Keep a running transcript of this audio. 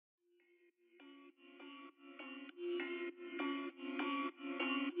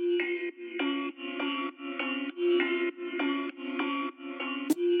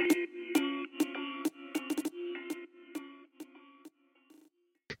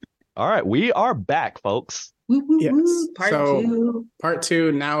All right, we are back, folks. Woo, woo, Yes. woo. Part So, two. Part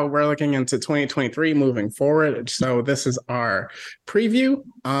two. Now we're looking into 2023 moving forward. So this is our preview.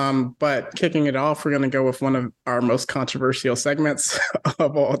 But kicking it off, we're going to go with one of our most controversial segments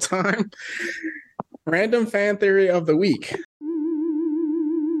of all time. Random fan theory of the week.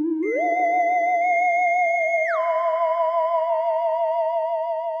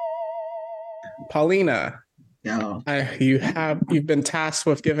 Paulina, No. you've been tasked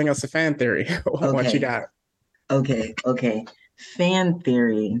with giving us a fan theory. What you got? Okay. Fan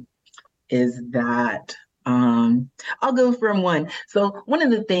theory is that I'll go from one. So one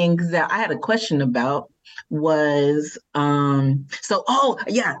of the things that I had a question about was this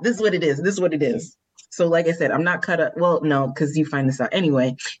is what it is. So like I said, I'm not cut up. Well, no, because you find this out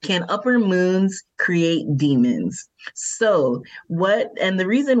anyway. Can upper moons create demons? So and the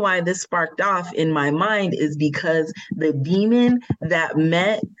reason why this sparked off in my mind is because the demon that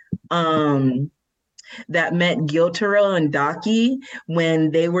met Gyotaro and Daki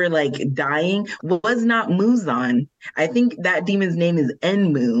when they were like dying was not Muzan. I think that demon's name is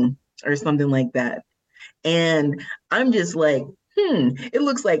Enmu or something like that. And I'm just like, it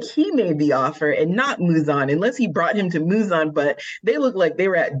looks like he made the offer and not Muzan, unless he brought him to Muzan, but they look like they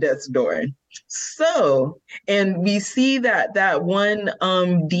were at death's door. So, and we see that one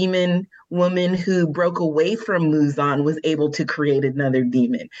demon woman who broke away from Muzan was able to create another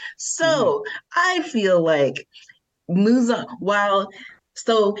demon. So I feel like Muzan,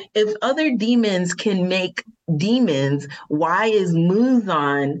 so if other demons can make demons, why is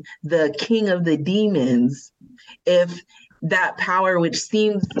Muzan the king of the demons if that power, which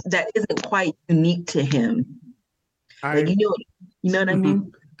seems that isn't quite unique to him? You know what I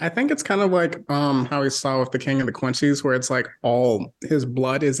mean? I think it's kind of like how we saw with the King of the Quincy's, where it's like all his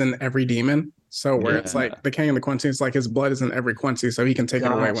blood is in every demon. So where it's like the King of the Quincy's, like his blood is in every Quincy, so he can take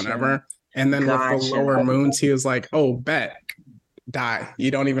it away whenever. And then with the lower moons, he was like, "Oh, bet, die. You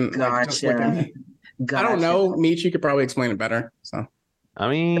don't even like just look at me." I don't know, Meech. You could probably explain it better. So I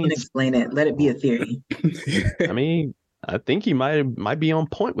mean, don't explain it. Let it be a theory. I mean, I think he might be on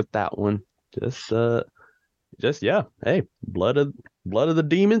point with that one. Just yeah. Hey, blood of the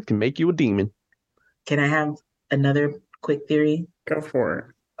demon can make you a demon. Can I have another quick theory? Go for it.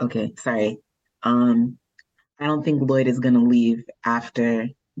 Okay, sorry. I don't think Lloyd is gonna leave after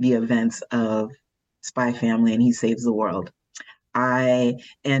the events of Spy Family and he saves the world.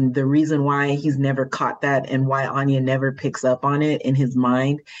 And the reason why he's never caught that and why Anya never picks up on it in his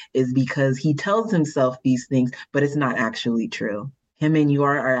mind is because he tells himself these things, but it's not actually true. Him and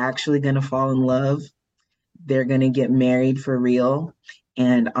Yor are actually going to fall in love. They're going to get married for real,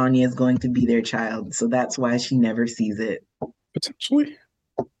 and Anya is going to be their child. So that's why she never sees it. Potentially.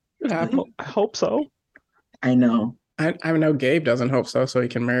 I hope so. I know. I know Gabe doesn't hope so he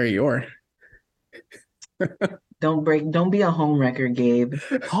can marry Yor. Don't be a homewrecker, Gabe.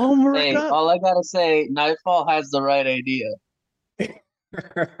 Homewrecker. Hey, all I gotta say, Nightfall has the right idea.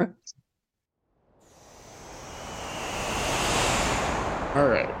 All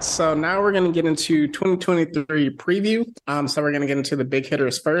right, so now we're going to get into 2023 preview. So we're going to get into the big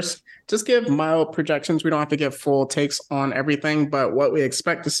hitters first. Just give mild projections. We don't have to give full takes on everything, but what we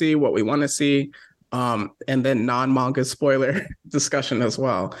expect to see, what we want to see, and then non-manga spoiler discussion as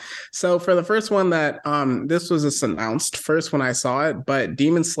well. So for the first one that this was just announced first when I saw it, but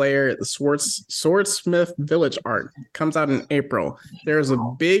Demon Slayer, the Swordsmith Village arc comes out in April. There's a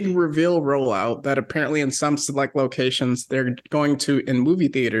big reveal rollout that apparently in some select locations they're going to, in movie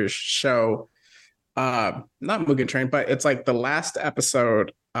theaters, show not Mugen Train, but it's like the last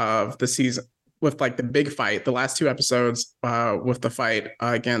episode of the season with like the big fight, the last two episodes with the fight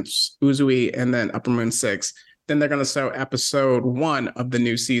against Uzui and then Upper Moon 6. Then they're going to show episode 1 of the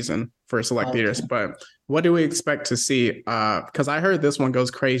new season for select theaters. But what do we expect to see? Because I heard this one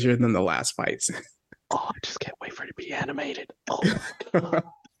goes crazier than the last fights. Oh, I just can't wait for it to be animated. Oh my God.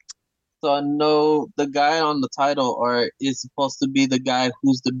 So I know the guy on the title art is supposed to be the guy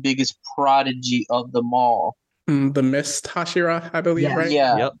who's the biggest prodigy of them all. The Mist Hashira, I believe, right?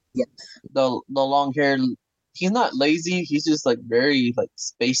 Yeah. Yep. Yes. The long hair. He's not lazy. He's just like very like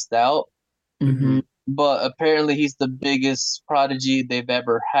spaced out. Mm-hmm. But apparently he's the biggest prodigy they've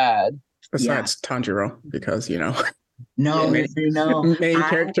ever had. Besides Tanjiro, because main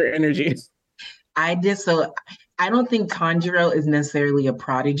character energy. I don't think Tanjiro is necessarily a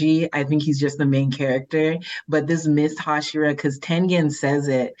prodigy. I think he's just the main character. But this Miss Hashira, because Tengen says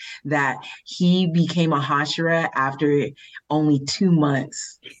it, that he became a Hashira after only 2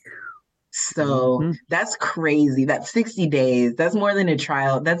 months. So that's crazy. That's 60 days. That's more than a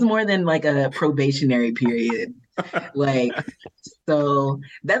trial. That's more than like a probationary period. So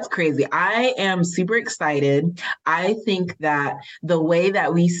that's crazy. I am super excited. I think that the way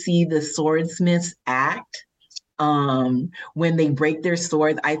that we see the swordsmiths act when they break their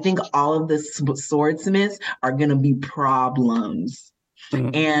swords, I think all of the swordsmiths are going to be problems.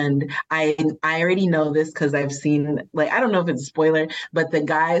 And I already know this because I've seen, like, I don't know if it's a spoiler, but the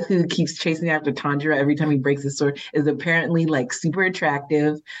guy who keeps chasing after Tanjiro every time he breaks his sword is apparently like super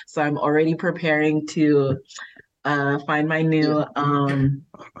attractive. So I'm already preparing to find my new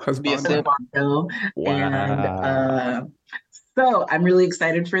husband. And Wow. so I'm really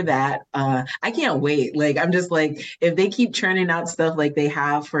excited for that. I can't wait. Like, I'm just like, if they keep churning out stuff like they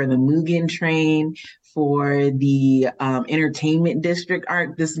have for the Mugen Train, for the entertainment district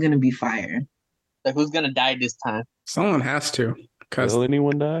arc, this is gonna be fire. Like, who's gonna die this time? Someone has to, because Will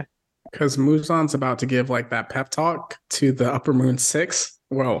anyone die? Muzan's about to give like that pep talk to the Upper Moon 6,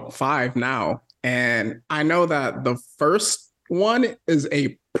 well, 5 now. And I know that the first one is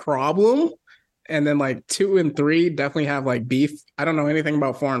a problem. And then like 2 and 3 definitely have like beef. I don't know anything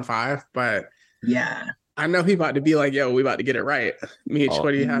about 4 and 5, but yeah, I know he about to be like, yo, we about to get it right. Meech,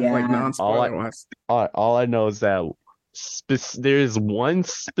 what do you have like non-spoiler wise? All I know is that there's one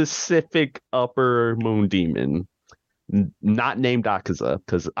specific Upper Moon demon, not named Akaza,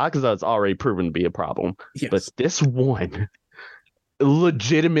 because Akaza is already proven to be a problem. Yes. But this one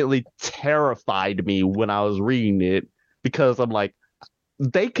legitimately terrified me when I was reading it, because I'm like,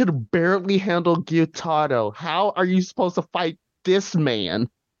 they could barely handle Gyutaro. How are you supposed to fight this man?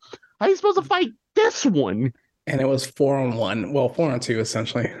 How are you supposed to fight this one? And it was 4-on-1. Well, 4-on-2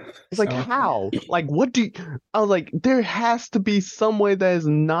 essentially. It's like, how? Like, what do you... I was like, there has to be some way that is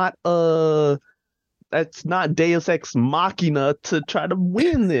not that's not Deus Ex Machina to try to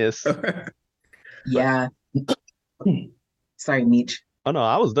win this. yeah. Sorry, Meech. Oh no,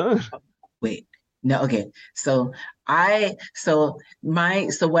 I was done. Wait. No, okay. So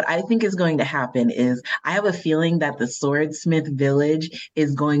what I think is going to happen is I have a feeling that the swordsmith village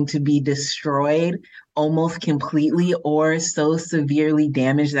is going to be destroyed almost completely, or so severely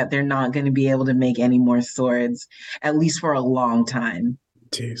damaged that they're not going to be able to make any more swords, at least for a long time.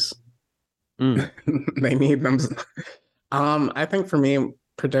 Jeez. They need them. I think for me,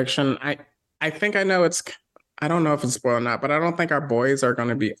 prediction, I think I know it's... I don't know if it's spoiled or not, but I don't think our boys are going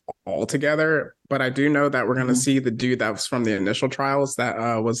to be all together. But I do know that we're going to see the dude that was from the initial trials that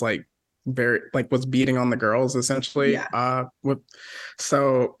was like was beating on the girls essentially. Yeah.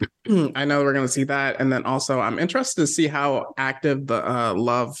 So I know we're going to see that. And then also I'm interested to see how active the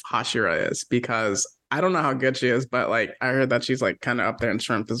Love Hashira is, because I don't know how good she is, but like I heard that she's like kind of up there in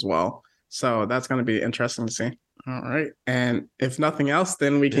strength as well. So that's going to be interesting to see. All right. And if nothing else,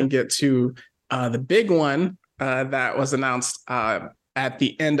 then we can get to the big one. That was announced at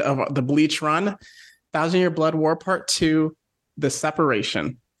the end of the Bleach run. 1,000-Year Blood War Part 2, The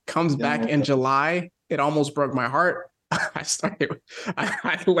Separation, comes back in July. It almost broke my heart. I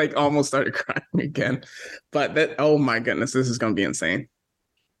like almost started crying again. But oh my goodness, this is going to be insane.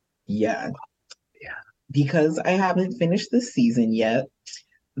 Yeah. Because I haven't finished the season yet.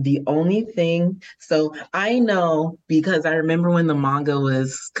 The only thing, so I know, because I remember when the manga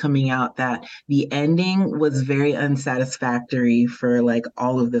was coming out, that the ending was very unsatisfactory for like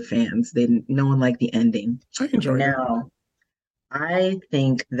all of the fans. No one liked the ending. I enjoyed it. Now, I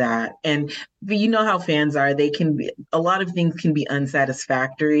think that, and you know how fans are, a lot of things can be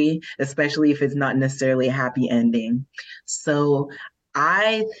unsatisfactory, especially if it's not necessarily a happy ending. So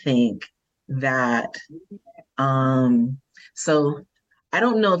I think that, so I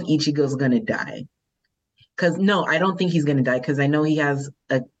don't know if Ichigo's going to die. No, I don't think he's going to die, because I know he has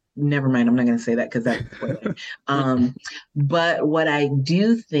never mind, I'm not going to say that because that's spoiler. But what I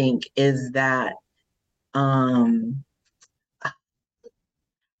do think is that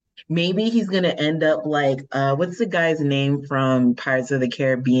maybe he's going to end up like, what's the guy's name from Pirates of the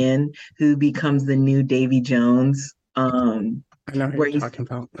Caribbean who becomes the new Davy Jones? I know who you're talking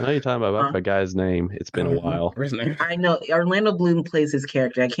about. I know you're talking about the guy's name. It's been a while. I know Orlando Bloom plays his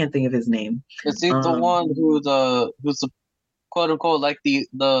character. I can't think of his name. Is he the one who's the quote unquote like the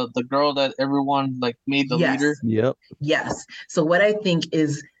girl that everyone like made the leader? Yep. Yes. So what I think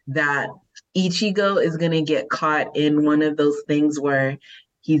is that Ichigo is gonna get caught in one of those things where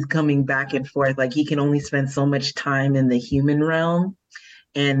he's coming back and forth. Like he can only spend so much time in the human realm,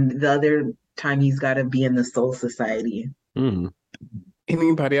 and the other time he's got to be in the Soul Society.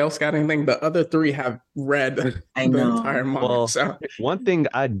 Anybody else got anything? The other 3 have read the entire manga. Well, so. One thing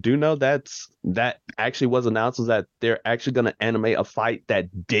I do know that actually was announced was that they're actually going to animate a fight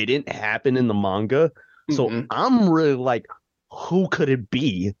that didn't happen in the manga. So I'm really like, who could it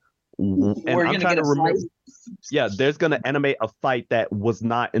be? And I'm trying to remember. yeah, there's gonna animate a fight that was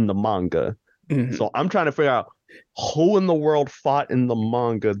not in the manga. Mhm. So I'm trying to figure out who in the world fought in the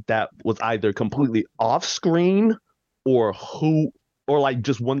manga that was either completely off screen or like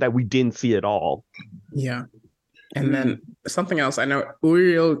just one that we didn't see at all. Yeah. And then something else, I know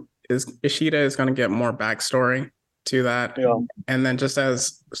Ishida is going to get more backstory to that. Yeah. And then just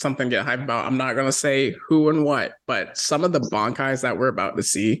as something to get hyped about, I'm not going to say who and what, but some of the Bankais that we're about to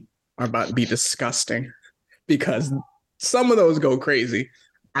see are about to be disgusting because some of those go crazy.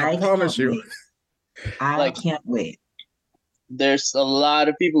 I promise you. Wait. I can't wait. There's a lot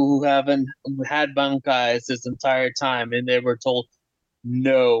of people who haven't had bankais this entire time, and they were told,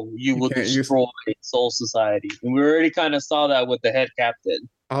 "No, you will can't destroy Soul Society." And we already kind of saw that with the head captain.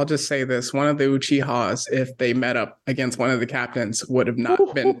 I'll just say this: one of the Uchihas, if they met up against one of the captains, would have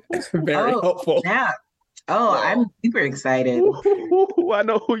not been very helpful. Yeah. Oh, I'm super excited. I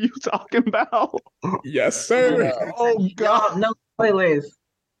know who you're talking about. Yes, sir. Yeah. Oh God. Y'all, no spoilers.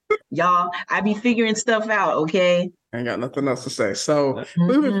 Y'all, I be figuring stuff out, okay? I ain't got nothing else to say. So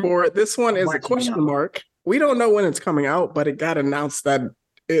moving forward, this one is a Watching question y'all. mark. We don't know when it's coming out, but it got announced that it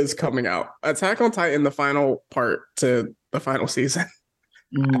is coming out. Attack on Titan, the final part to the final season.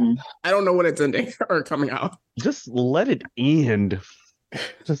 I don't know when it's ending or coming out. Just let it end.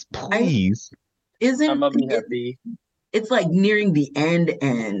 Just please. I'm gonna be happy. It's like nearing the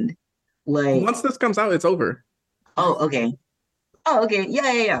end. Like Once this comes out, it's over. Oh, okay.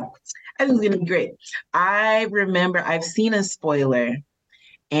 Yeah. I think it's gonna be great. I remember I've seen a spoiler,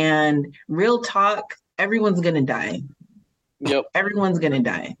 and real talk, everyone's gonna die. Yep. Everyone's gonna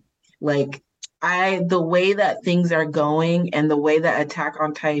die. Like the way that things are going and the way that Attack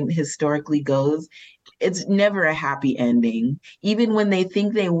on Titan historically goes, it's never a happy ending. Even when they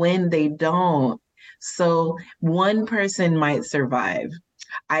think they win, they don't. So one person might survive.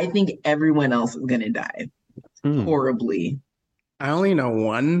 I think everyone else is gonna die horribly. I only know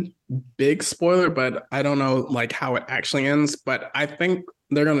one big spoiler, but I don't know like how it actually ends. But I think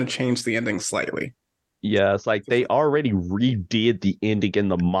they're gonna change the ending slightly. Yeah, it's like they already redid the ending in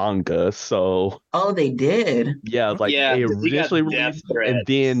the manga, so Oh, they did. yeah, like Yeah, they 'cause he got originally death released it,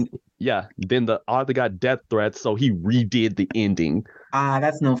 and then the author got death threats, so he redid the ending.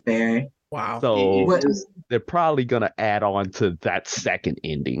 That's no fair. Wow. So What they're probably gonna add on to that second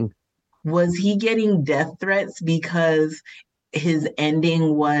ending. was he getting death threats because his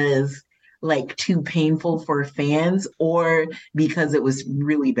ending was like too painful for fans, or because it was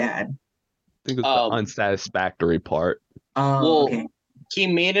really bad? I think it's the unsatisfactory part. Oh, okay. He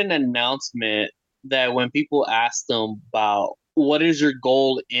made an announcement that when people asked him about what is your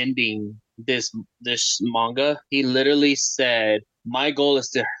goal ending this manga, he literally said, "My goal is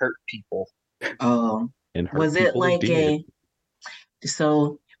to hurt people." Oh, And hurt was it people like did.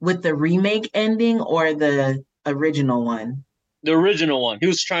 so with the remake ending or the original one? The original one. He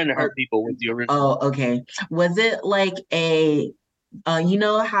was trying to hurt people with the original. Oh, okay. Was it like you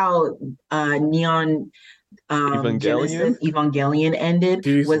know how Neon Genesis Evangelion ended?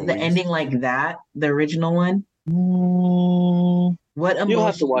 Jeez Was the Louise. ending like that, the original one? What You'll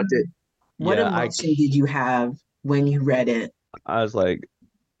have to emotion? watch it. What Yeah, emotion did you have when you read it? I was like,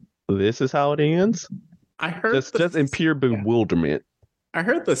 this is how it ends? I heard Just in pure bewilderment. I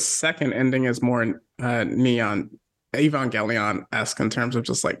heard the second ending is more Neon Evangelion-esque in terms of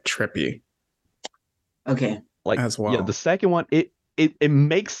just like trippy. Okay. Like as well. Yeah, the second one, it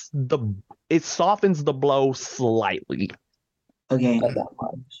softens the blow slightly. Okay.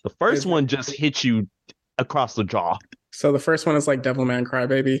 The first one just hits you across the jaw. So the first one is like Devilman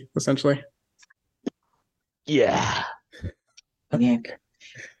Crybaby, essentially. Yeah. Okay.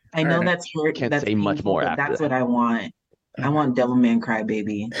 I know that's hurt. Can't that's say much painful, more but after that's that. what I want. I want Devilman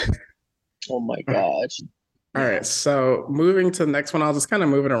Crybaby. Oh my gosh. All right, so moving to the next one, I'll just kind of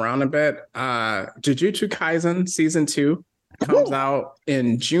move it around a bit. Jujutsu Kaisen Season 2 comes out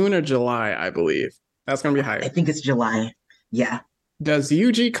in June or July, I believe. That's going to be hype. I think it's July. Yeah. Does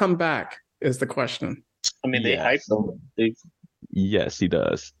Yuji come back is the question. I mean, they hyped him. Yes, he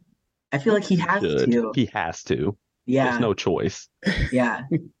does. I feel like he has to. He has to. Yeah. There's no choice. Yeah.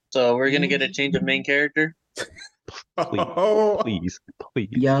 So we're going to get a change of main character? Please.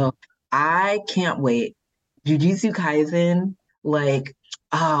 Yo, I can't wait. Jujutsu Kaisen, like,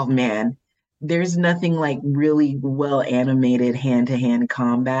 oh man, there's nothing like really well animated hand-to-hand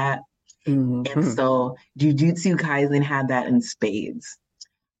combat. And so Jujutsu Kaisen had that in spades.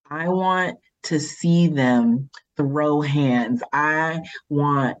 I want to see them throw hands. I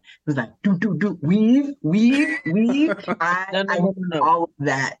want it was like do weave. I want all of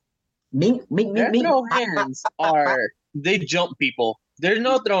that. Make Their throw hands are they jump people. There's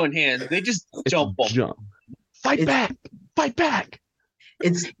no throwing hands. They just jump them. Fight back! Fight back!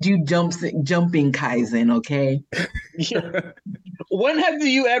 It's jumping Kaizen, okay? Yeah. When have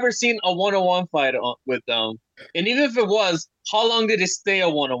you ever seen a one-on-one fight with them? And even if it was, how long did it stay a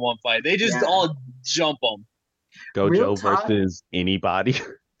one-on-one fight? They just all jump them. Real Gojo talk. versus anybody.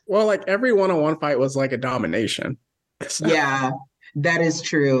 Well, like every one-on-one fight was like a domination. So- Yeah, that is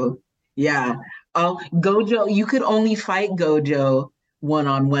true. Yeah. Gojo, you could only fight Gojo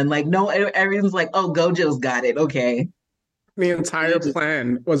one-on-one. Like, no, everyone's like, oh, Gojo's got it. Okay. The entire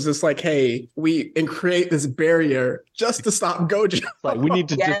plan was just like, hey, we create this barrier just to stop Gojo. Like, we need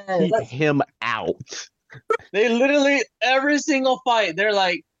to just keep him out. They literally, every single fight, they're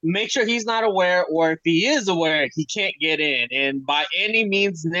like, make sure he's not aware, or if he is aware, he can't get in. And by any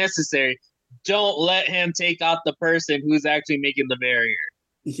means necessary, don't let him take out the person who's actually making the barrier.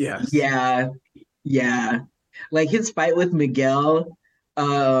 Yes. Yeah. Yeah. Like his fight with Miguel.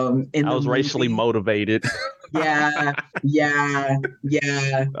 I was racially motivated. Yeah. Yeah.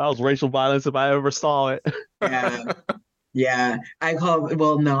 Yeah. That was racial violence if I ever saw it. Yeah. Yeah. I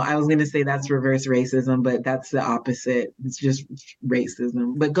was going to say that's reverse racism, but that's the opposite. It's just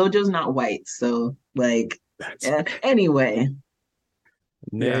racism. But Gojo's not white. So, like, anyway.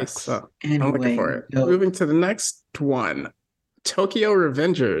 Next. So I'm looking for it. Moving to the next one. Tokyo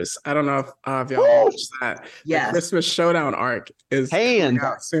Revengers. I don't know if y'all watched that. Yes. The Christmas Showdown arc is coming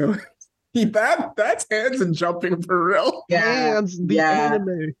out soon. That's hands and jumping for real. Yeah. Hands, the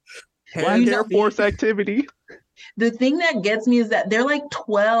anime. Black Air Force activity. The thing that gets me is that they're like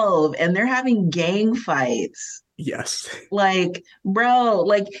 12 and they're having gang fights. Yes. Like, bro,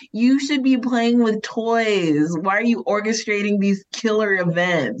 like you should be playing with toys. Why are you orchestrating these killer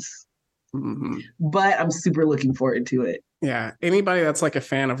events? Mm-hmm. But I'm super looking forward to it. Yeah. Anybody that's like a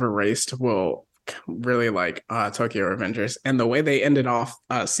fan of Erased will really like Tokyo Revengers. And the way they ended off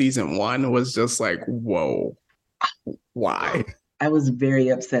season 1 was just like, whoa. Why? I was very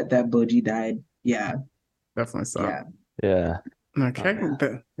upset that Boji died. Yeah. Definitely so. Yeah. Okay.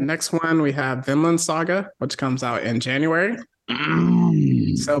 The next one we have Vinland Saga, which comes out in January.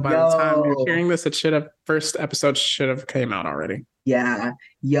 So by the time you're hearing this, first episode should have came out already. Yeah.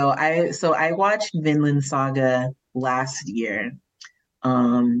 I watched Vinland Saga last year.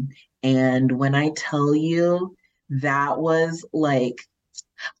 And when I tell you that was like,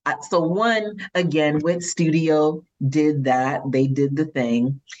 so one, again, which studio did that? They did the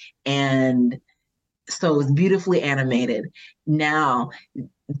thing. And so it was beautifully animated. Now,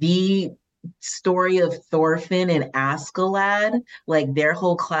 the story of Thorfinn and Askeladd, like their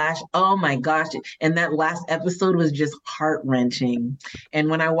whole clash, oh my gosh. And that last episode was just heart-wrenching. And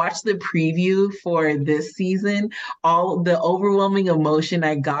when I watched the preview for this season, all the overwhelming emotion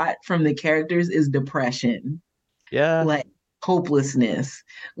I got from the characters is depression. Yeah. Like hopelessness.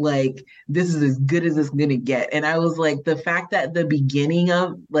 Like this is as good as it's gonna get. And I was like, the fact that the beginning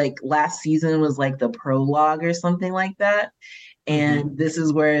of like last season was like the prologue or something like that. And this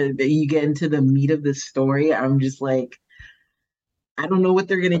is where you get into the meat of the story. I'm just like, I don't know what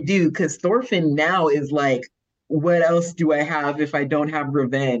they're going to do because Thorfinn now is like, what else do I have if I don't have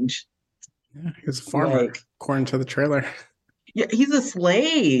revenge? Yeah, he's a farmer, according to the trailer. Yeah, he's a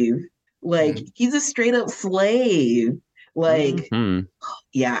slave. Like, he's a straight up slave. Like,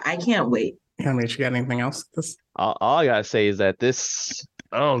 yeah, I can't wait. Henry, you got anything else? All I got to say is that this,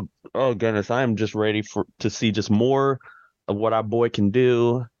 oh goodness, I am just ready to see just more of what our boy can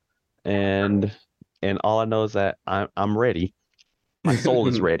do, and all I know is that I'm ready. My soul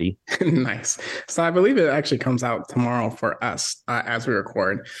is ready. Nice. So I believe it actually comes out tomorrow for us as we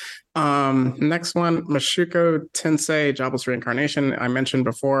record. Next one, Mashuko Tensei Jobless Reincarnation. I mentioned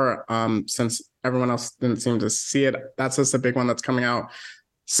before, since everyone else didn't seem to see it, that's just a big one that's coming out.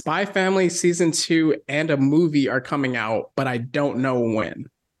 Spy Family season 2 and a movie are coming out, but I don't know when.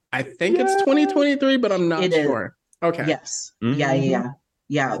 I think it's 2023, but I'm not sure. Okay. Yes.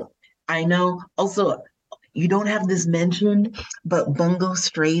 Yeah. I know. Also, you don't have this mentioned, but Bungo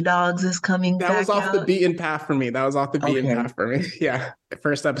Stray Dogs is coming back. That was off the beaten path for me. Yeah. The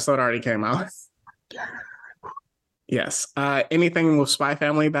first episode already came out. Yes. Anything with Spy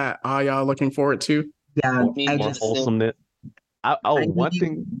Family that y'all looking forward to? Yeah. More wholesomeness. One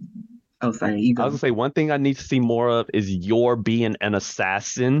thing. Oh, sorry. You go. I was gonna say one thing I need to see more of is your being an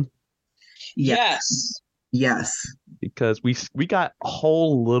assassin. Yes. Because we got a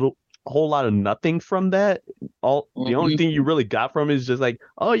whole lot of nothing from that. The only thing you really got from it is just like,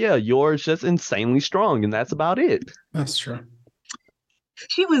 oh yeah, yours just insanely strong, and that's about it. That's true.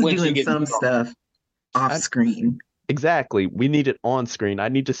 She was doing some stuff off screen. Exactly. We need it on screen. I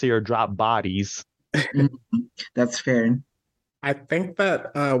need to see her drop bodies. That's fair. I think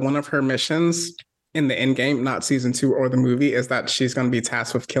that one of her missions in the end game, not season 2 or the movie, is that she's going to be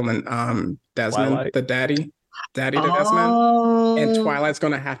tasked with killing Desmond, Twilight. the daddy to Desmond, and Oh, Twilight's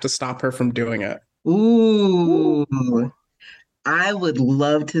going to have to stop her from doing it. ooh, I would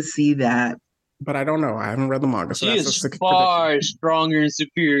love to see that. But I don't know. I haven't read the manga, so She that's is just a prediction. far stronger and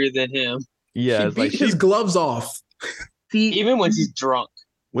superior than him, Yeah, She it's like beat his gloves off. See, even when she's drunk.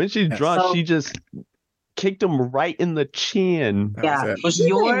 when she's Yes. drunk, So- she just kicked him right in the chin. That Yeah. was it. But she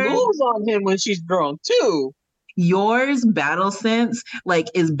Yours- moves on him when she's drunk too. yours battle sense like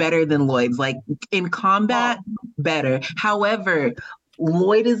is better than Lloyd's. Like in combat, better. However,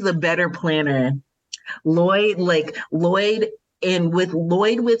 Lloyd is the better planner. Lloyd and with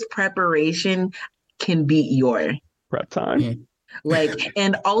Lloyd with preparation can beat your. Prep time. Like,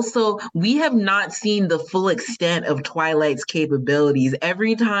 and also, we have not seen the full extent of Twilight's capabilities.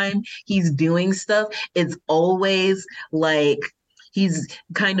 Every time he's doing stuff, it's always like he's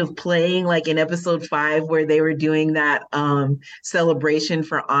kind of playing like in episode 5 where they were doing that celebration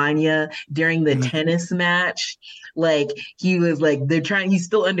for Anya during the tennis match. Like he was like he's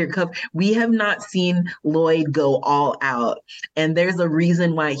still undercover. We have not seen Lloyd go all out. And there's a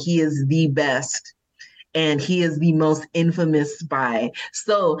reason why he is the best. And he is the most infamous spy.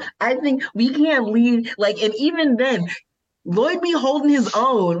 So I think we can't leave and even then, Lloyd be holding his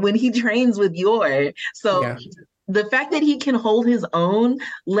own when he trains with Yor. So Yeah. the fact that he can hold his own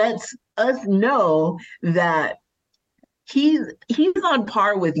lets us know that he's on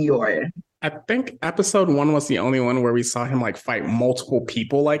par with Yor. I think episode 1 was the only one where we saw him like fight multiple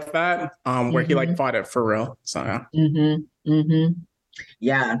people like that, where he like fought it for real. So yeah.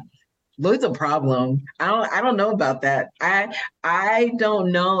 Yeah. Lloyd's a problem. I don't know about that. I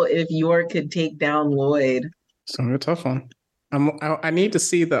don't know if Yor could take down Lloyd. It's gonna be a tough one. I need to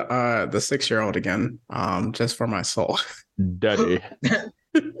see the 6-year-old again, just for my soul. Daddy.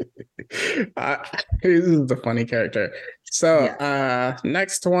 He's a funny character. So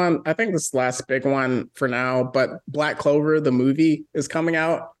next one, I think this is the last big one for now, but Black Clover, the movie, is coming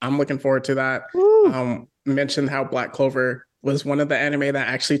out. I'm looking forward to that. Mentioned how Black Clover was one of the anime that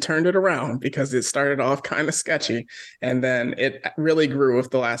actually turned it around because it started off kind of sketchy and then it really grew with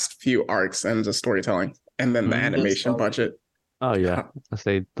the last few arcs and the storytelling and then the animation budget. Oh yeah, I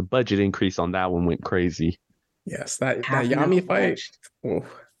say the budget increase on that one went crazy. Yes, that Yami fight. Ooh.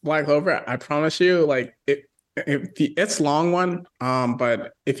 Black Clover, I promise you, like it's long one,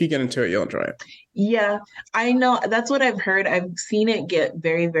 but if you get into it, you'll enjoy it. Yeah, I know. That's what I've heard. I've seen it get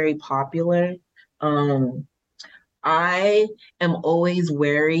very, very popular. I am always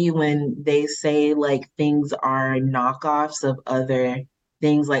wary when they say like things are knockoffs of other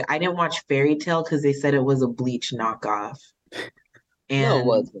things. Like I didn't watch Fairy Tail because they said it was a Bleach knockoff. And No, it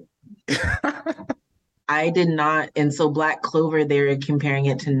wasn't. I did not. And so Black Clover, they were comparing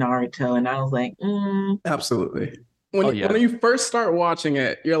it to Naruto. And I was like, Absolutely. When you first start watching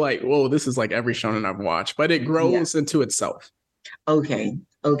it, you're like, whoa, this is like every shonen I've watched, but it grows into itself. Okay.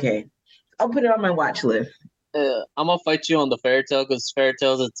 I'll put it on my watch list. I'm gonna fight you on the Fairy Tail because Fairy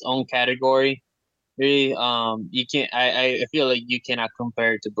Tail is its own category. Really, you can't. I feel like you cannot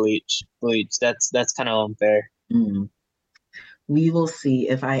compare it to Bleach. That's kind of unfair. We will see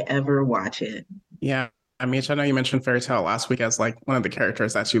if I ever watch it. Yeah, I mean, I know you mentioned Fairy Tail last week as like one of the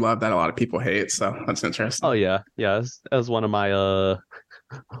characters that you love that a lot of people hate. So that's interesting. Oh yeah, as one of my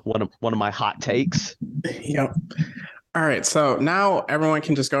one of my hot takes. Yep. All right, so now everyone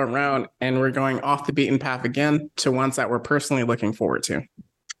can just go around and we're going off the beaten path again to ones that we're personally looking forward to.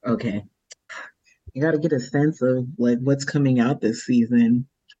 Okay. You got to get a sense of like what's coming out this season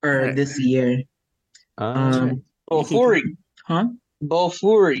or this year. Bofuri. Huh?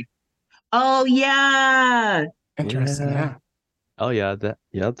 Bofuri. Oh yeah. Interesting. Yeah. Oh yeah, that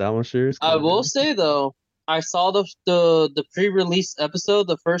one sure is. I will say though, I saw the pre-release episode,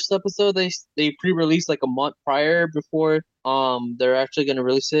 the first episode they pre-released like a month prior before they're actually gonna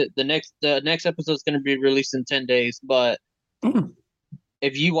release it. The next episode is gonna be released in 10 days. But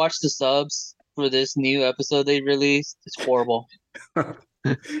if you watch the subs for this new episode they released, it's horrible.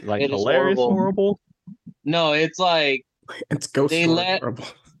 Like it hilarious, horrible. No, it's like it's ghost horrible.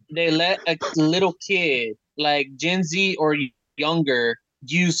 They let a little kid like Gen Z or younger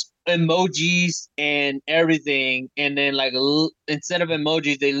use emojis and everything, and then like instead of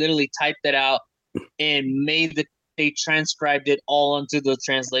emojis they literally typed it out and they transcribed it all onto the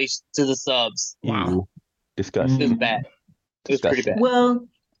translation to the subs. Wow. Disgusting. It was bad. It was pretty bad. Well,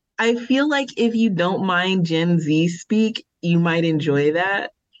 I feel like if you don't mind Gen Z speak, you might enjoy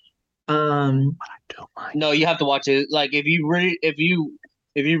that. But I don't mind. No, you have to watch it. Like if you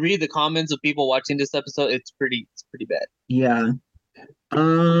read the comments of people watching this episode, it's pretty bad. Yeah.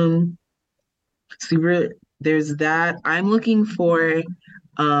 Super, there's that.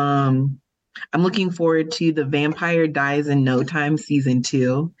 Um I'm looking forward to The Vampire Dies in No Time season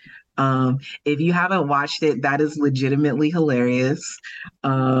 2. If you haven't watched it, that is legitimately hilarious.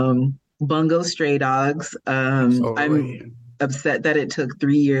 Bungo Stray Dogs. I'm Absolutely. upset that it took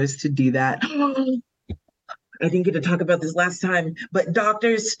 3 years to do that. I didn't get to talk about this last time, but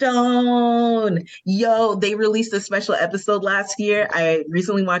Dr. Stone, yo, they released a special episode last year. I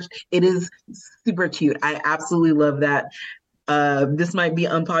recently watched. It is super cute. I absolutely love that. This might be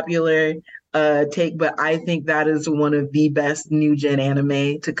unpopular take, but I think that is one of the best new gen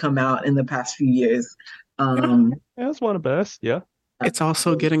anime to come out in the past few years. Yeah. Um, Yeah, that's one of the best. Yeah. It's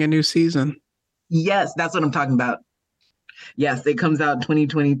also getting a new season. yes, that's what I'm talking about. Yes, it comes out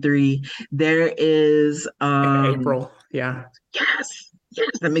 2023. There is In April. Yeah. yes,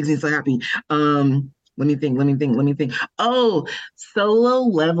 that makes me so happy. Let me think. Oh, Solo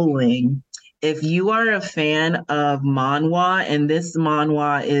Leveling. If you are a fan of manhwa, and this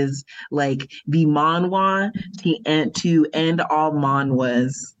manhwa is like the manhwa to end all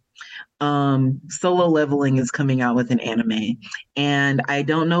manhwas, Solo Leveling is coming out with an anime. And I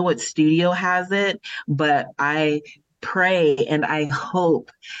don't know what studio has it, but I pray and I hope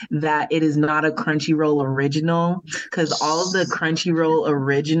that it is not a Crunchyroll original, because all of the Crunchyroll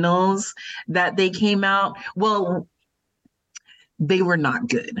originals that they came out, well, they were not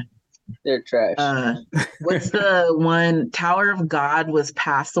good. They're trash. What's the one? Tower of God was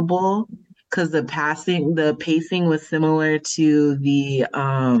passable because the pacing was similar to the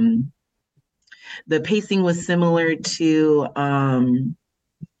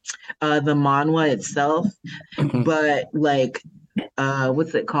manhwa itself, Mhm. but like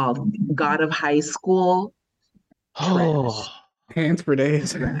what's it called? God of High School, Oh, trash, Hands for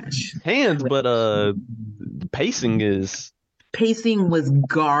days. trash. hands, but the pacing is Pacing was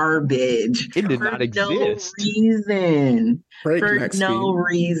garbage it did for not no exist. reason. For Breakneck no speed.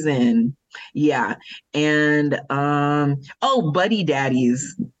 reason. Yeah. And oh, Buddy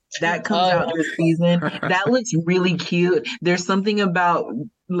Daddies. That comes Oh, out this season. That looks really cute. There's something about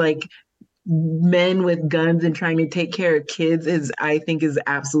like men with guns and trying to take care of kids is I think is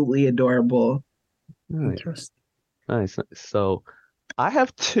absolutely adorable. Nice, Interesting. nice. So I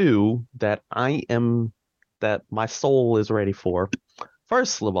have two that my soul is ready for.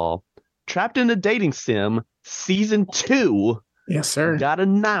 First of all, Trapped in a Dating Sim season 2 Yes, sir. got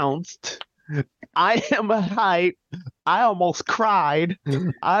announced. I am hype. I almost cried.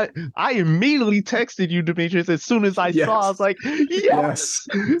 I I immediately texted you, Demetrius, as soon as I saw. I was Yes. like, Yes.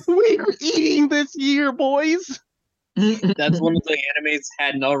 "Yes, we're eating this year, boys." that's one of the animes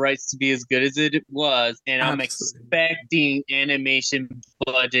had no rights to be as good as it was, and I'm Absolutely. expecting animation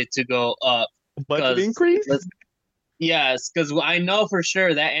budget to go up Budget because increase. yes, because I know for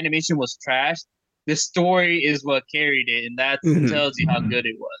sure that animation was trash. The story is what carried it, and that Mhm. tells you how good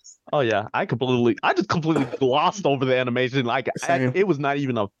it was. Oh yeah, I just completely glossed over the animation. Same. It was not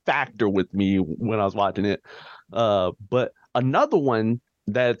even a factor with me when I was watching it. But another one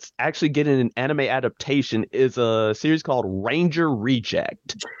that's actually getting an anime adaptation is a series called Ranger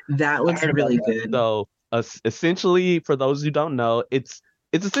Reject. That I looks heard about really that. good. So, essentially, for those who don't know, it's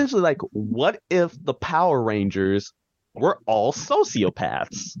essentially like, what if the Power Rangers were all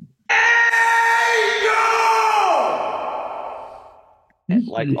sociopaths?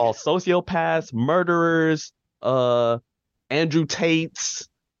 Like all sociopaths, murderers, uh, Andrew Tates,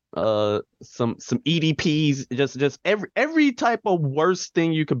 some EDPs, just every type of worst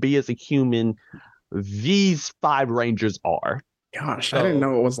thing you could be as a human. These five Rangers are. Gosh, I didn't So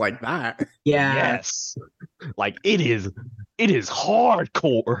know it was like that. Yeah. yes, like it is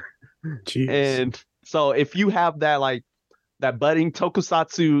hardcore. Jeez. And so if you have that budding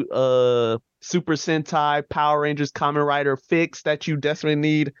tokusatsu Super Sentai Power Rangers Kamen Rider fix that you desperately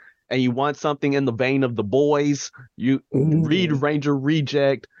need, and you want something in the vein of the boys, you read Ooh. Ranger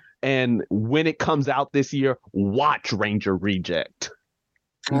Reject, and when it comes out this year, watch Ranger Reject.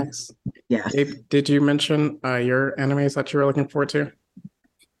 Nice. Yes. Gabe, did you mention your animes that you were looking forward to?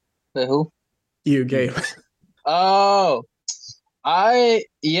 The who? You, Gabe. Oh,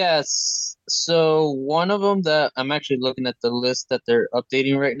 yes. So one of them that I'm actually looking at the list that they're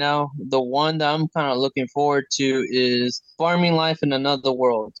updating right now. The one that I'm kind of looking forward to is Farming Life in Another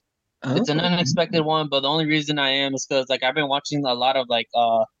World. It's an Oh. unexpected one, but the only reason I am is because like I've been watching a lot of like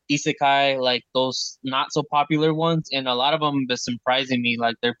isekai, like those not so popular ones, and a lot of them have been surprising me.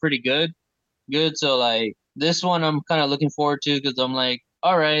 Like they're pretty good. So like this one, I'm kind of looking forward to because I'm like,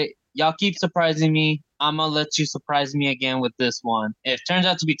 all right, y'all keep surprising me. I'm gonna let you surprise me again with this one. If it turns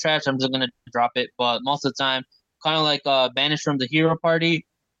out to be trash, I'm just gonna drop it. But most of the time, kind of like Banished from the Hero Party.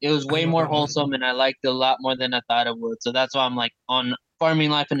 It was way more wholesome, and I liked it a lot more than I thought it would. So that's why I'm like on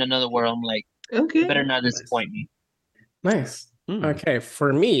Farming Life in Another World. I'm like, Okay. it better not disappoint me. Nice. Okay,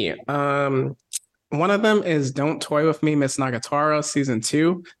 for me, one of them is Don't Toy With Me, Miss Nagatoro, season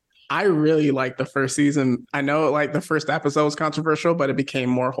 2. I really liked the first season. I know like the first episode was controversial, but it became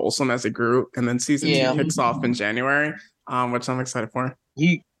more wholesome as it grew. And then season 2 kicks off in January, which I'm excited for.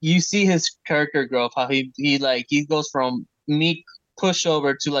 You see his character growth, how he goes from meek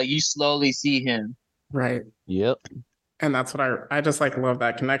pushover to like you slowly see him. Right. Yep. And that's what I just like love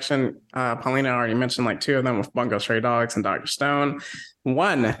that connection. Paulina already mentioned like 2 of them with Bungo Stray Dogs and Dr. Stone.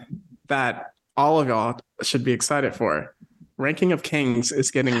 One that all of y'all should be excited for. Ranking of Kings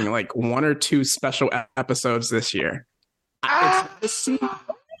is getting like 1 or 2 special episodes this year. But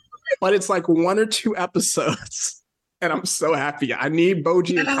it's like 1 or 2 episodes. And I'm so happy. I need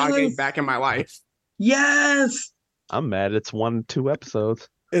Boji and Kage back in my life. Yes. I'm mad it's 1, 2 episodes.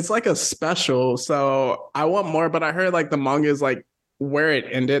 It's like a special, so I want more, but I heard like the manga is like where it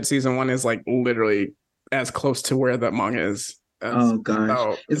ended. Season 1 is like literally as close to where the manga is. Oh gosh,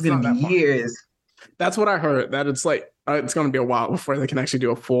 so it's gonna be years. That's what I heard. That it's like it's gonna be a while before they can actually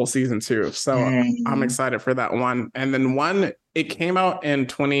do a full season 2. So I'm excited for that one. And then one, it came out in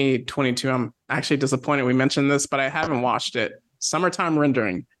 2022. I'm actually disappointed we mentioned this, but I haven't watched it. Summertime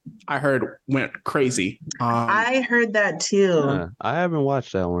Rendering, I heard went crazy. I heard that too. I haven't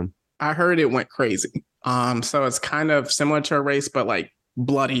watched that one. I heard it went crazy. So it's kind of similar to Erase, but like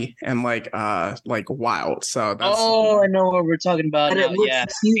bloody and like wild. So that's I know what we're talking about. But it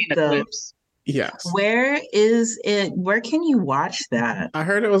looks cute though. Clips. Yes. Where is it? Where can you watch that? I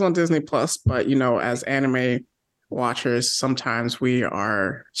heard it was on Disney Plus, but you know, as anime watchers, sometimes we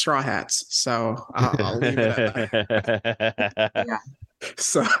are straw hats. So I'll leave it at that. Yeah.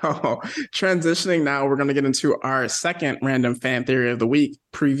 So transitioning now, we're going to get into our second random fan theory of the week,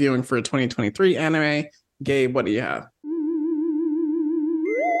 previewing for 2023 anime. Gabe, what do you have?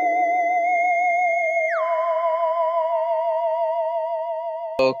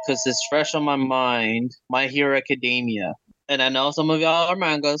 Because it's fresh on my mind, My Hero Academia. And I know some of y'all are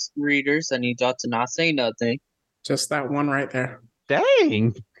manga readers. I need y'all to not say nothing. Just that one right there.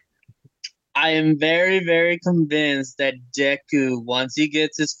 Dang. I am very, very convinced that Deku, once he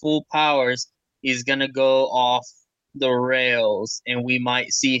gets his full powers, he's going to go off the rails. And we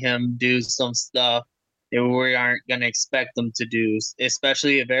might see him do some stuff that we aren't going to expect them to do.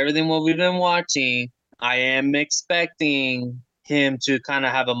 Especially if everything what we've been watching, I am expecting him to kind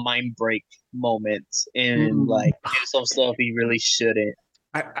of have a mind break moment and like do some stuff he really shouldn't.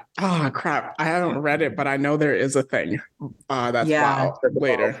 Crap. I haven't read it, but I know there is a thing. That's wow.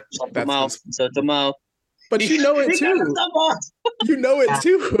 Later. Shut the mouth. But you know it too. You know it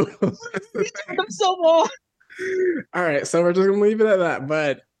too. All right, so we're just gonna leave it at that.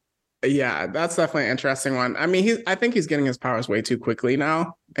 But yeah, that's definitely an interesting one. I mean, I think he's getting his powers way too quickly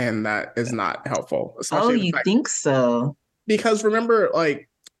now, and that is not helpful. You think so? Because remember, like,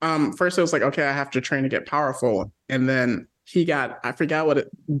 first it was like, okay, I have to train to get powerful, and then he got, I forgot what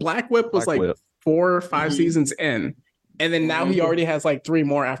Black Whip was 4 or 5 seasons in, and then now he already has like 3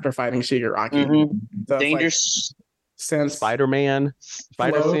 more after fighting Shigaraki. So Dangerous sense, Spider-Man,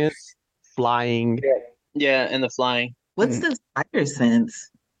 Spider-Sense, flying. Yeah, and the flying. What's the spider sense?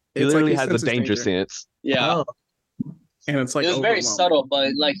 He literally has a danger sense. Yeah. And it's like it was very subtle,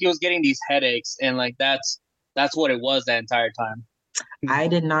 but like he was getting these headaches, and like that's what it was that entire time. I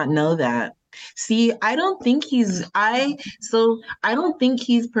did not know that. See, I don't think he's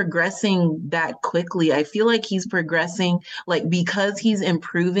progressing that quickly. I feel like he's progressing like because he's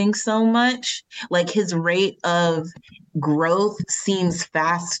improving so much, like his rate of growth seems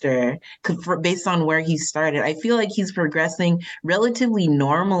faster based on where he started. I feel like he's progressing relatively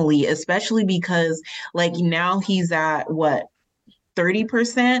normally, especially because like now he's at what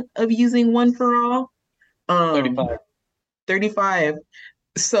 30% of using one for all. 35.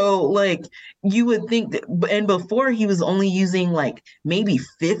 So like you would think that, and before he was only using like maybe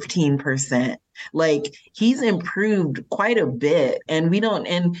 15%. Like he's improved quite a bit, and you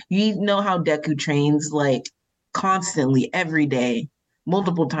know how Deku trains like constantly every day,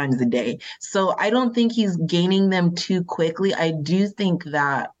 multiple times a day. So I don't think he's gaining them too quickly. I do think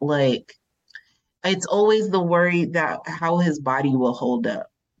that like it's always the worry that how his body will hold up.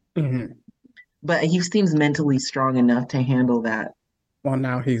 But he seems mentally strong enough to handle that. Well,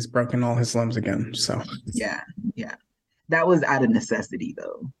 now he's broken all his limbs again, so. Yeah. That was out of necessity,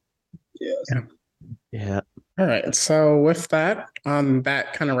 though. Yeah. All right, so with that,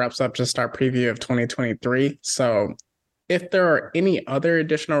 that kind of wraps up just our preview of 2023. So if there are any other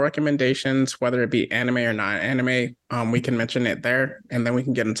additional recommendations, whether it be anime or non-anime, we can mention it there, and then we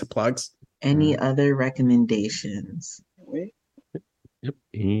can get into plugs. Any other recommendations? Wait. Yep.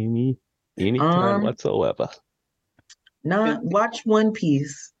 Any kind whatsoever. Watch One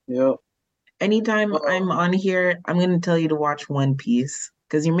Piece. Yep. Anytime I'm on here, I'm going to tell you to watch One Piece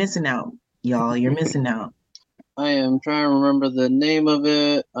because you're missing out, y'all. You're missing out. I am trying to remember the name of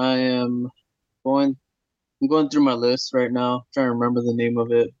it. I'm going through my list right now, trying to remember the name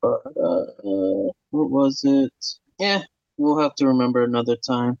of it. But what was it? Yeah, we'll have to remember another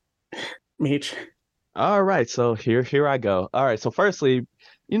time. Meech. All right, so here I go. All right, so firstly,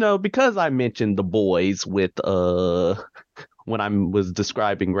 because I mentioned the boys with when I was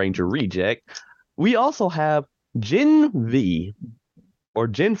describing Ranger Reject, we also have Gen V or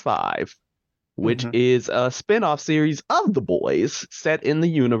Gen 5, which is a spin-off series of The Boys set in the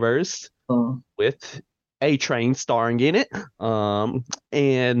universe with A-Train starring in it.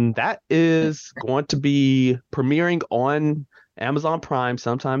 And that is going to be premiering on Amazon Prime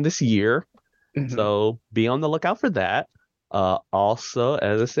sometime this year. So be on the lookout for that. Also,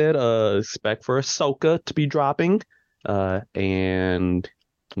 as I said, expect for Ahsoka to be dropping. And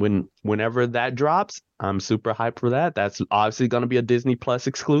whenever that drops, I'm super hyped for that. That's obviously going to be a Disney Plus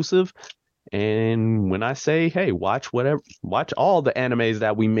exclusive. And when I say, hey, watch all the animes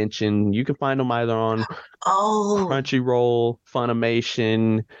that we mentioned, you can find them either on Crunchyroll,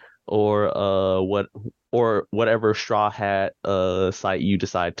 Funimation, or whatever Straw Hat site you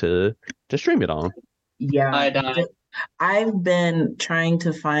decide to stream it on. Yeah. I've been trying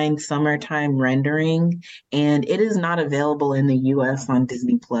to find summertime rendering, and it is not available in the US on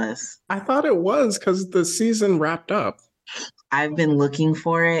Disney Plus. I thought it was because the season wrapped up. I've been looking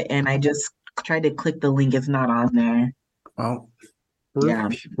for it, and I just tried to click the link. It's not on there. Well,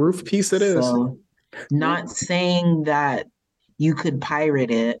 roof piece it is. So, not saying that you could pirate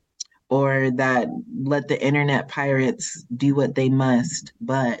it or that let the internet pirates do what they must,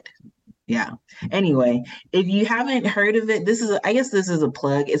 but yeah. Anyway, if you haven't heard of it, I guess this is a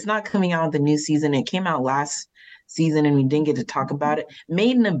plug. It's not coming out with the new season. It came out last season and we didn't get to talk about it.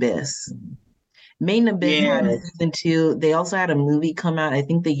 Made in Abyss. Made in Abyss had a season 2. They also had a movie come out, I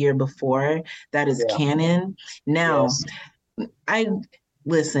think the year before, that is canon. Now,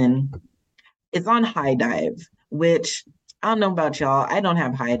 listen, it's on High Dive, which I don't know about y'all. I don't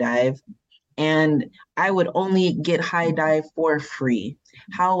have High Dive, and I would only get High Dive for free.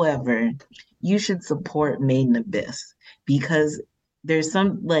 However, you should support Made in Abyss because there's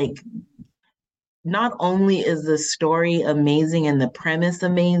some, not only is the story amazing and the premise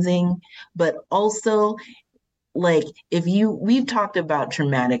amazing, but also, we've talked about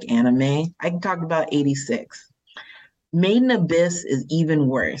traumatic anime. I talked about 86. Made in Abyss is even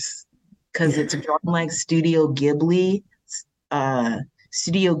worse because it's drawn like Studio Ghibli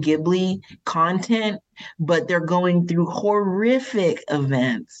content, but they're going through horrific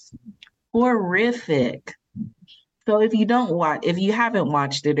events. Horrific. So if you haven't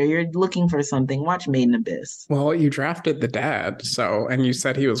watched it or you're looking for something, watch Made in Abyss. Well, you drafted the dad, and you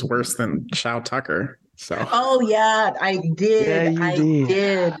said he was worse than Shao Tucker. So. Oh yeah, I did. Yeah, you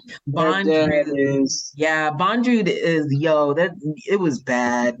did. Bondrewd. Yeah, Bondrewd is it was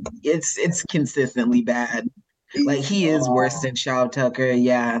bad. It's consistently bad. He is worse than Shao Tucker.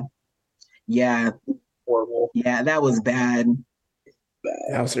 Yeah. Horrible. Yeah, that was bad.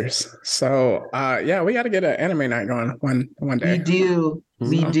 Yowzers. So we got to get an anime night going one day.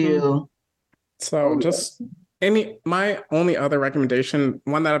 We do. So my only other recommendation,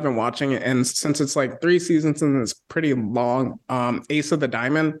 one that I've been watching, and since it's 3 seasons and it's pretty long, Ace of the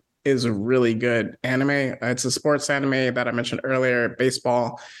Diamond is a really good anime. It's a sports anime that I mentioned earlier,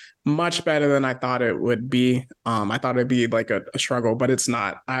 baseball. Much better than I thought it would be. I thought it'd be a struggle, but it's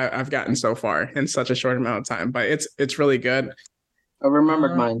not. I've gotten so far in such a short amount of time, but it's really good. I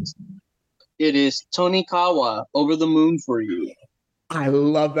remembered mine. It is Tonikawa, Over the Moon for You. I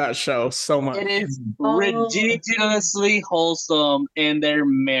love that show so much. It is ridiculously wholesome, and they're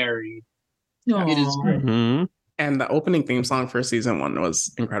married. It is great. Mm-hmm. And the opening theme song for season 1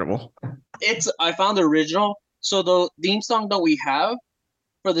 was incredible. I found the original. So the theme song that we have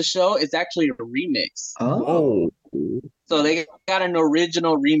for the show is actually a remix. Oh. So they got an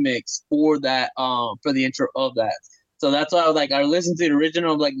original remix for that, for the intro of that. So that's why I was I listened to the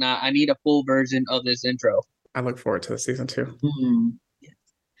original. I'm like, nah, I need a full version of this intro. I look forward to season 2. Mm-hmm.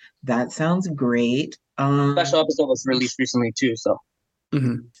 That sounds great. Special episode was released recently too. So,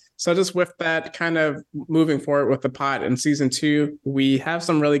 So just with that, kind of moving forward with the pod in season 2, we have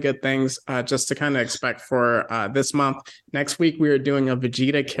some really good things just to kind of expect for this month. Next week, we are doing a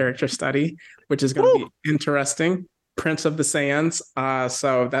Vegeta character study, which is going to be interesting. Prince of the Saiyans.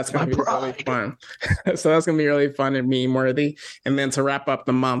 So that's going to be really pride. fun. So that's going to be really fun and meme worthy. And then to wrap up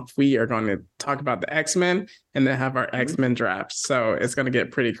the month, we are going to talk about the X-Men and then have our X-Men drafts. So it's going to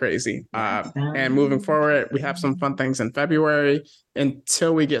get pretty crazy. And moving forward, we have some fun things in February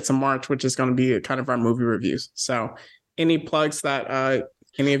until we get to March, which is going to be kind of our movie reviews. So any plugs that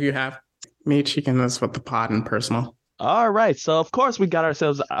any of you have? Meech, you can list with the pod and personal. All right, so of course we got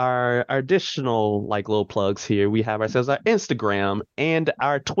ourselves our additional like little plugs here. We have ourselves our Instagram and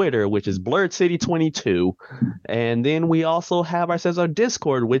our Twitter, which is Blurred City 22, and then we also have ourselves our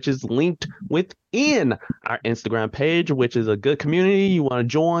Discord, which is linked within our Instagram page, which is a good community you want to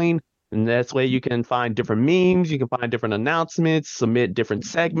join. And that's way you can find different memes, you can find different announcements, submit different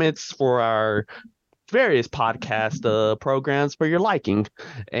segments for our various podcast programs for your liking.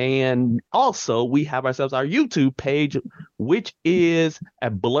 And also we have ourselves our YouTube page, which is a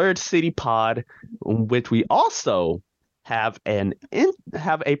Blurred City Pod, which we also have a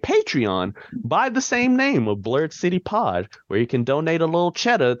Patreon by the same name of Blurred City Pod, where you can donate a little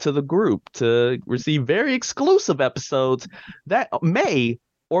cheddar to the group to receive very exclusive episodes that may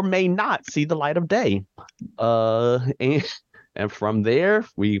or may not see the light of day. And from there,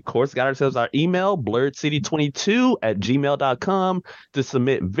 we, of course, got ourselves our email, blurredcity22@gmail.com, to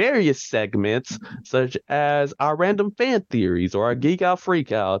submit various segments, such as our random fan theories or our geek out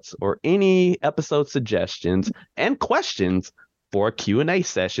freakouts or any episode suggestions and questions for Q&A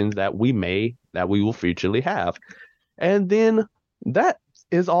sessions that we will futurely have. And then that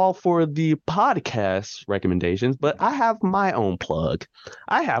is all for the podcast recommendations, but I have my own plug.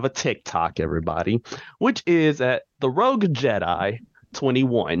 I have a TikTok, everybody, which is at the Rogue Jedi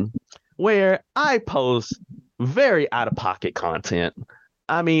 21, where I post very out-of-pocket content.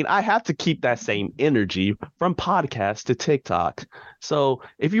 I mean, I have to keep that same energy from podcast to TikTok. So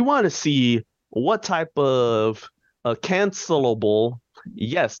if you want to see what type of cancelable,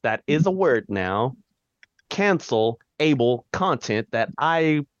 yes, that is a word now, able content that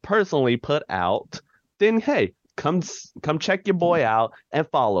I personally put out, then hey, come check your boy out and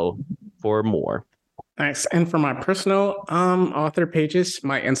follow for more. Nice. And for my personal author pages,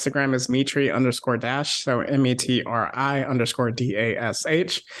 my Instagram is Metri_dash, so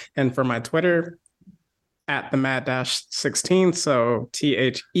METRI_DASH. And for my Twitter, at the Mad-16, so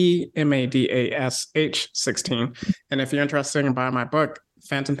THEMADASH16. And if you're interested in buying my book,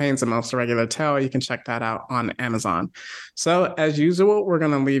 Phantom Pain's A Most Irregular Tale, you can check that out on Amazon. So as usual, we're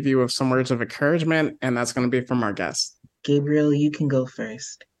going to leave you with some words of encouragement, and that's going to be from our guests. Gabriel, you can go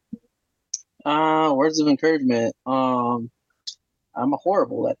first. Words of encouragement. I'm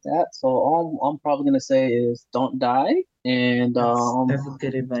horrible at that, so all I'm probably going to say is don't die. And that's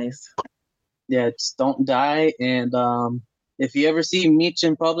good advice. Yeah, just don't die. And if you ever see Meech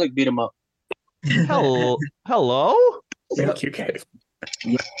in public, beat him up. Hello? Thank you, Gabe.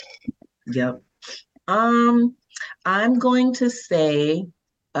 Yep. I'm going to say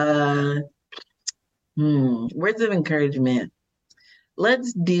words of encouragement.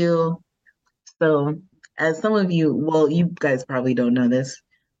 Let's deal. So as some of you, well, you guys probably don't know this.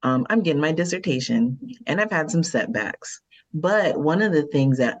 I'm getting my dissertation and I've had some setbacks. But one of the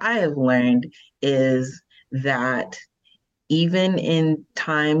things that I have learned is that even in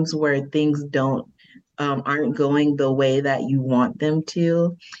times where things aren't going the way that you want them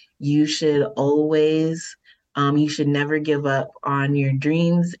to, you should always, you should never give up on your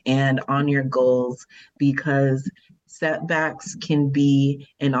dreams and on your goals, because setbacks can be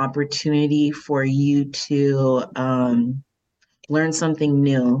an opportunity for you to learn something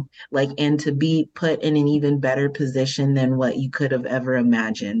new, and to be put in an even better position than what you could have ever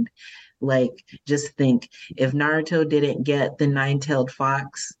imagined. Just think, if Naruto didn't get the nine-tailed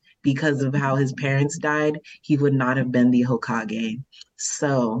fox because of how his parents died, he would not have been the Hokage.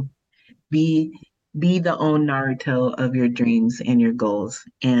 So be the own Naruto of your dreams and your goals,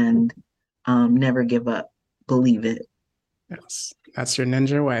 and never give up. Believe it. Yes, that's your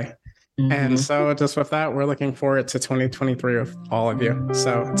ninja way. Mm-hmm. And so just with that, we're looking forward to 2023 with all of you.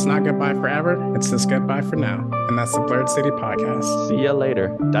 So it's not goodbye forever. It's just goodbye for now. And that's the Blurred City Podcast. See ya later.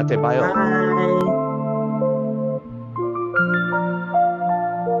 Date bio. Bye.